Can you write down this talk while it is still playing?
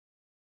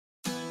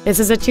This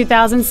is a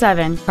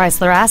 2007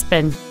 Chrysler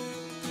Aspen.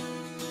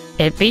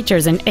 It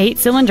features an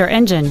 8-cylinder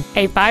engine,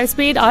 a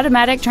 5-speed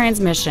automatic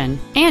transmission,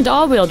 and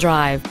all-wheel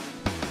drive.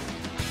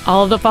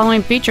 All of the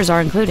following features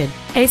are included: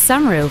 a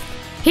sunroof,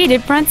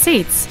 heated front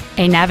seats,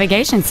 a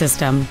navigation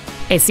system,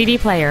 a CD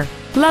player,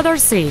 leather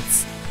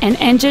seats, an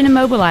engine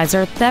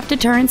immobilizer theft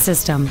deterrent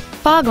system,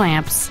 fog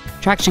lamps,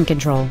 traction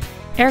control,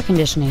 air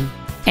conditioning,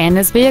 and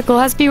this vehicle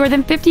has fewer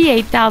than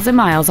 58,000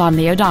 miles on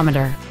the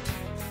odometer.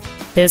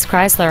 This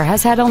Chrysler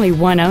has had only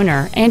one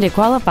owner and it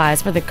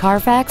qualifies for the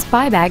Carfax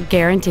buyback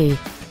guarantee.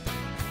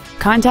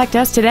 Contact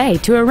us today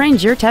to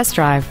arrange your test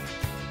drive.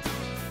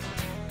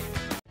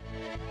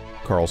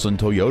 Carlson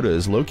Toyota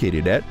is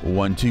located at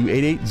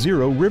 12880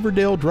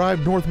 Riverdale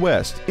Drive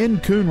Northwest in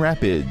Coon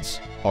Rapids.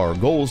 Our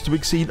goal is to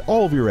exceed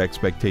all of your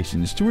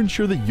expectations to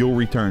ensure that you'll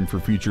return for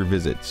future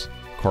visits.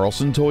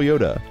 Carlson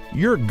Toyota,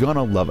 you're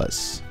gonna love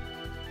us.